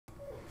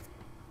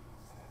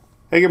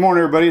Hey, good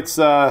morning, everybody. It's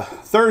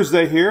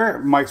Thursday here.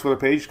 Mike's Weather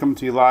Page coming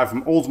to you live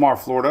from Oldsmar,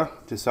 Florida,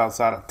 just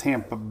outside of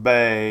Tampa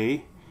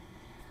Bay.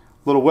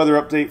 Little weather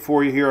update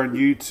for you here on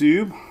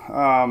YouTube.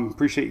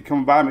 Appreciate you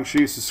coming by. Make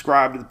sure you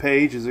subscribe to the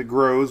page as it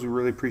grows. We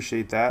really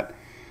appreciate that.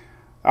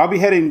 I'll be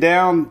heading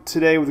down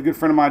today with a good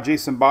friend of mine,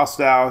 Jason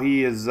Bostow.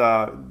 He has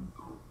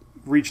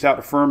reached out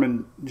to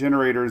Furman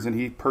Generators, and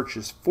he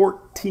purchased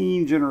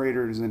 14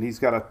 generators, and he's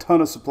got a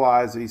ton of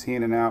supplies that he's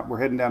handing out. We're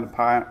heading down to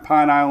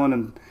Pine Island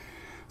and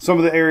some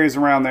of the areas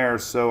around there,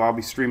 so I'll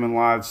be streaming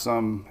live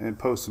some and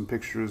post some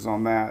pictures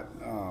on that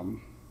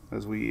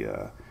as we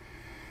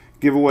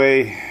give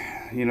away,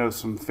 you know,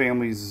 some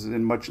families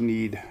in much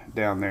need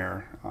down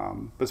there.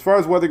 But as far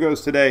as weather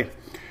goes today, I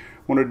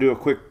want to do a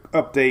quick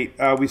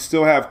update. We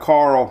still have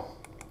Karl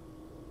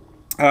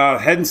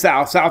heading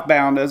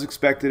southbound as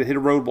expected. It hit a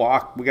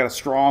roadblock. We got a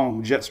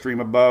strong jet stream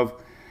above,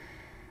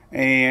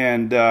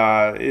 and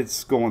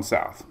it's going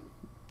south.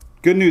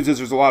 Good news is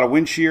there's a lot of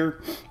wind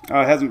shear. It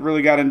hasn't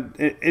really gotten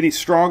any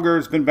stronger.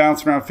 It's been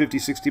bouncing around 50,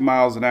 60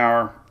 miles an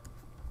hour.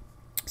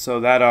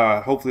 So that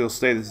hopefully will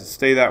stay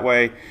that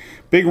way.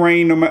 Big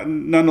rain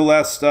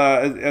nonetheless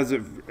as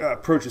it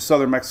approaches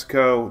southern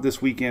Mexico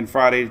this weekend,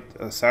 Friday,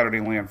 Saturday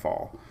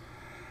landfall.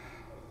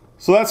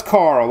 So that's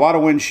Karl. A lot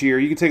of wind shear.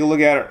 You can take a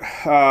look at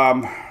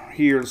it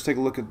here. Let's take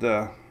a look at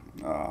the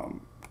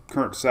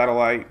current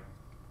satellite.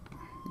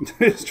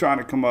 It's trying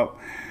to come up.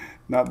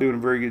 Not doing a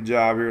very good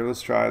job here.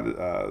 Let's try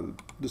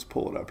just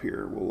pull it up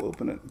here. We'll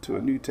open it to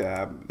a new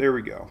tab. There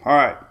we go. All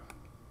right.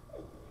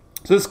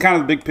 So this is kind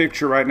of the big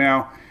picture right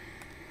now.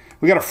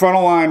 We got a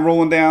frontal line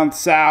rolling down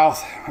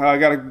south.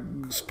 Got a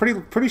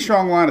pretty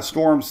strong line of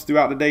storms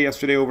throughout the day,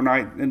 yesterday,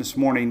 overnight, and this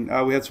morning.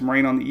 We had some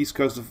rain on the East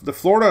Coast. The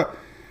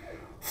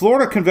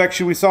Florida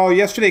convection we saw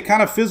yesterday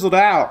kind of fizzled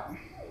out.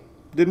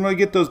 Didn't really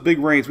get those big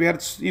rains. We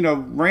had, you know,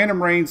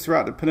 random rains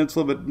throughout the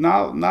peninsula, but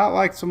not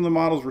like some of the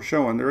models were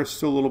showing. There is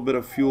still a little bit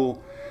of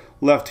fuel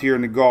left here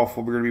in the Gulf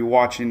where we're going to be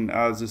watching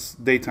as this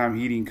daytime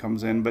heating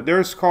comes in. But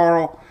there's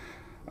Karl,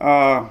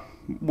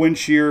 wind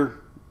shear,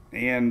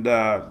 and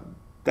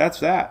that's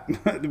that.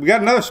 We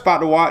got another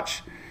spot to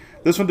watch.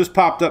 This one just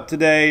popped up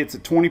today. It's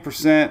at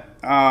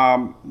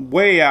 20%,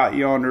 way out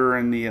yonder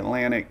in the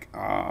Atlantic.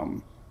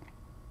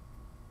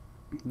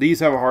 These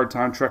have a hard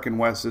time trekking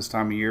west this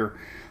time of year.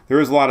 There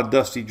is a lot of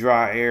dusty,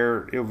 dry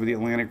air over the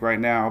Atlantic right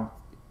now,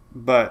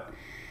 but,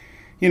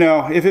 you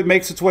know, if it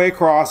makes its way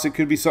across, it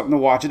could be something to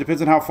watch. It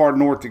depends on how far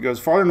north it goes.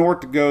 Farther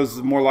north it goes,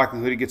 the more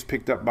likelihood it gets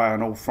picked up by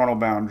an old frontal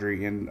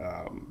boundary and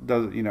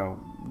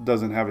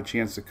doesn't have a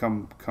chance to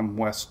come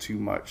west too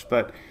much.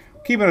 But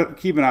keep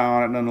an eye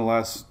on it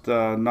nonetheless.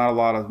 Not a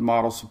lot of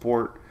model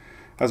support.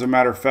 As a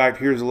matter of fact,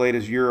 here's the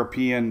latest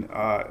European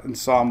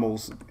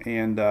ensembles,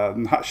 and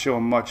not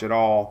showing much at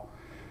all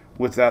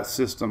with that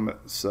system.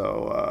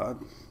 So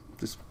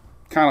just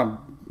kind of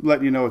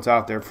letting you know it's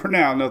out there for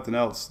now. Nothing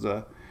else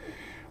to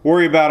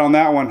worry about on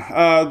that one.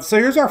 So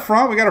here's our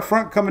front. We got a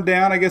front coming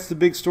down. I guess the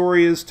big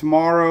story is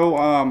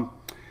tomorrow,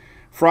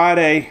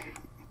 Friday.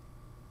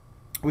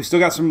 We still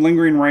got some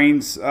lingering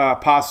rains,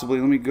 possibly.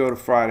 Let me go to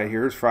Friday.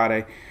 Here's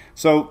Friday.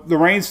 So the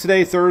rains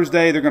today,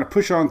 Thursday, they're going to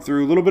push on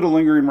through. A little bit of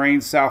lingering rain,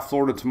 South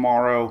Florida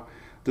tomorrow.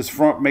 This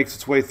front makes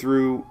its way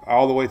through,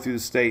 all the way through the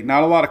state.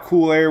 Not a lot of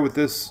cool air with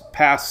this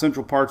past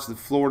central parts of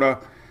Florida.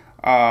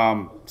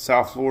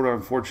 South Florida,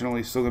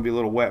 unfortunately, still going to be a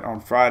little wet on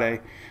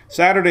Friday.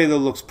 Saturday, though,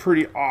 looks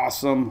pretty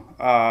awesome.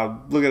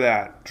 Look at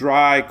that.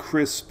 Dry,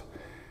 crisp,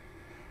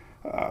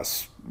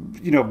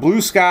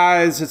 blue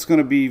skies. It's going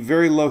to be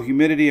very low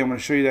humidity. I'm going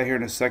to show you that here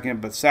in a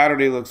second. But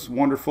Saturday looks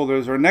wonderful.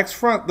 There's our next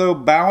front, though,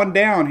 bowing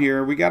down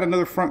here. We got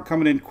another front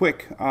coming in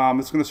quick.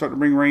 It's going to start to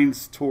bring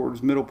rains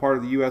towards middle part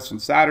of the U.S. on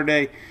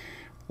Saturday.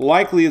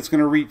 Likely it's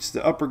going to reach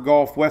the upper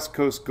Gulf, West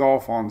Coast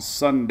Gulf on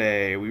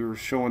Sunday. We were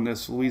showing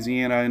this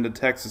Louisiana into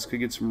Texas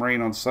could get some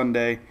rain on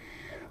Sunday.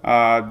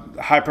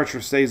 High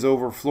pressure stays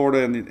over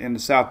Florida and the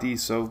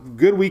southeast. So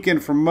good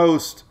weekend for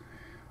most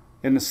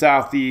in the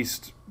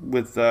southeast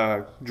with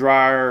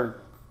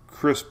drier,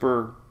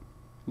 crisper,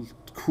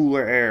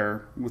 cooler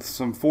air with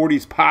some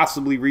 40s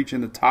possibly reaching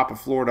the top of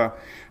Florida,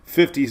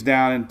 50s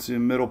down into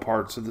middle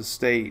parts of the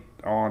state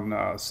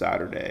on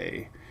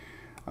Saturday.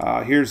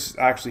 Here's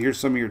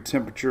some of your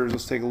temperatures.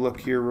 Let's take a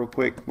look here real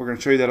quick. We're going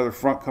to show you that other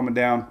front coming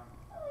down.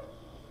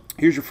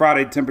 Here's your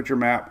Friday temperature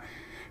map.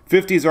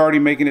 50s already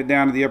making it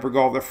down to the upper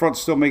Gulf. The front's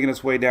still making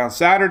its way down.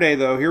 Saturday,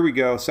 though, here we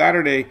go.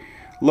 Saturday,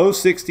 low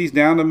 60s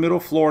down to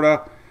middle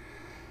Florida.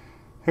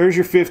 Here's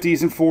your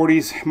 50s and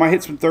 40s. Might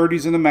hit some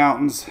 30s in the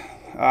mountains.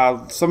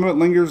 Some of it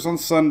lingers on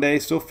Sunday.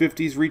 Still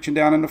 50s reaching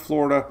down into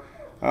Florida.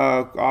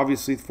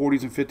 Obviously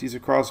 40s and 50s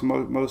across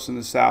most in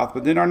the south.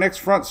 But then our next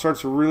front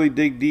starts to really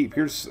dig deep.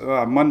 Here's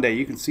Monday.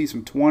 You can see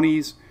some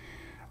 20s.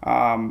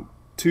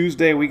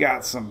 Tuesday we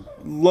got some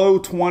low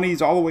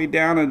 20s all the way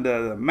down into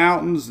the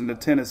mountains into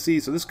Tennessee.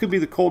 So this could be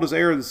the coldest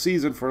air of the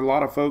season for a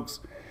lot of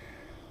folks.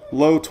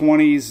 Low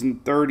 20s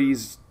and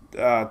 30s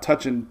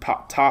touching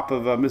top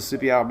of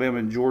Mississippi, Alabama,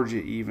 and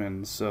Georgia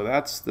even. So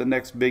that's the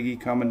next biggie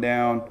coming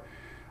down.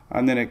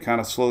 and then it kind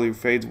of slowly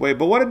fades away.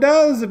 But what it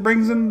does, it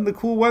brings in the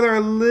cool weather a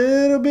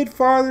little bit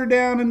farther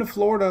down into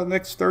Florida.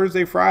 Next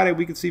Thursday, Friday,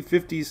 we can see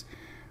 50s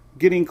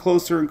getting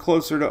closer and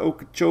closer to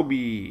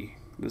Okeechobee.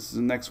 This is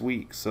next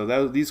week.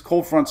 So these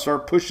cold fronts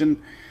start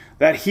pushing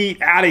that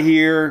heat out of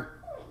here.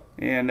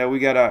 And we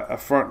got a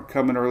front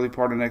coming early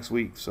part of next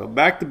week. So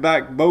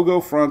back-to-back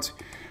BOGO fronts.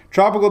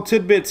 Tropical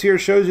tidbits here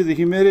shows you the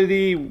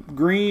humidity.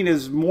 Green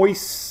is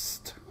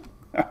moist.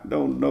 I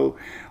don't know.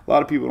 A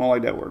lot of people don't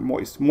like that word,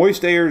 moist.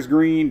 Moist air is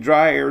green.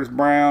 Dry air is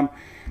brown.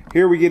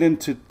 Here we get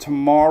into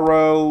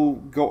tomorrow.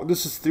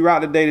 This is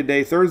throughout the day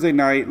today. Thursday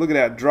night. Look at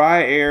that.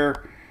 Dry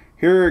air.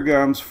 Here it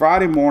comes.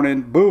 Friday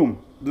morning.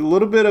 Boom. A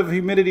little bit of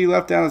humidity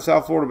left down in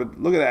South Florida.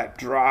 But look at that.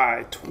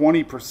 Dry.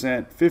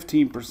 20%.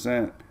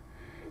 15%.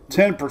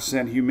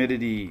 10%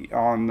 humidity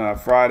on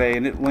Friday,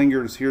 and it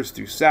lingers here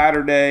through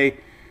Saturday.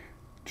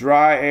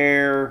 Dry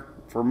air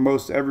for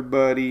most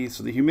everybody,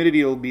 so the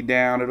humidity will be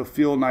down. It'll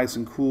feel nice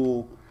and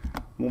cool.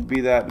 Won't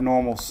be that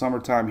normal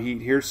summertime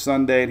heat. Here's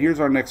Sunday, and here's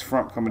our next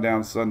front coming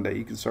down Sunday.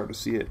 You can start to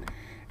see it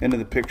into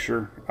the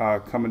picture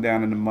coming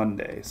down into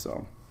Monday.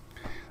 So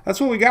that's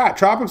what we got.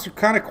 Tropics are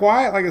kind of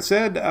quiet, like I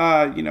said.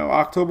 You know,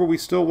 October we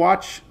still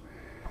watch,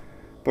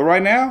 but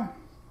right now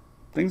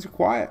things are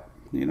quiet.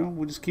 You know,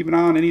 we'll just keep an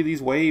eye on any of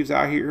these waves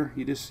out here.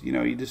 You just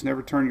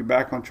never turn your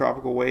back on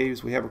tropical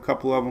waves. We have a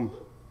couple of them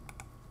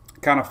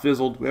kind of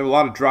fizzled. We have a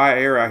lot of dry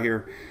air out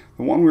here.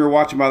 The one we were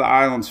watching by the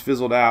islands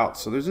fizzled out.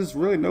 So there's just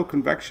really no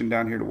convection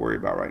down here to worry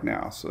about right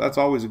now. So that's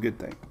always a good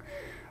thing.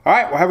 All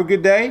right, well, have a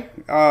good day.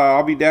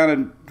 I'll be down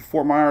in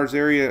Fort Myers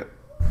area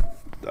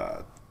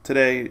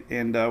today,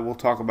 and we'll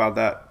talk about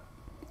that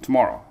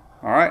tomorrow.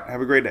 All right,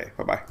 have a great day.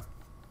 Bye-bye.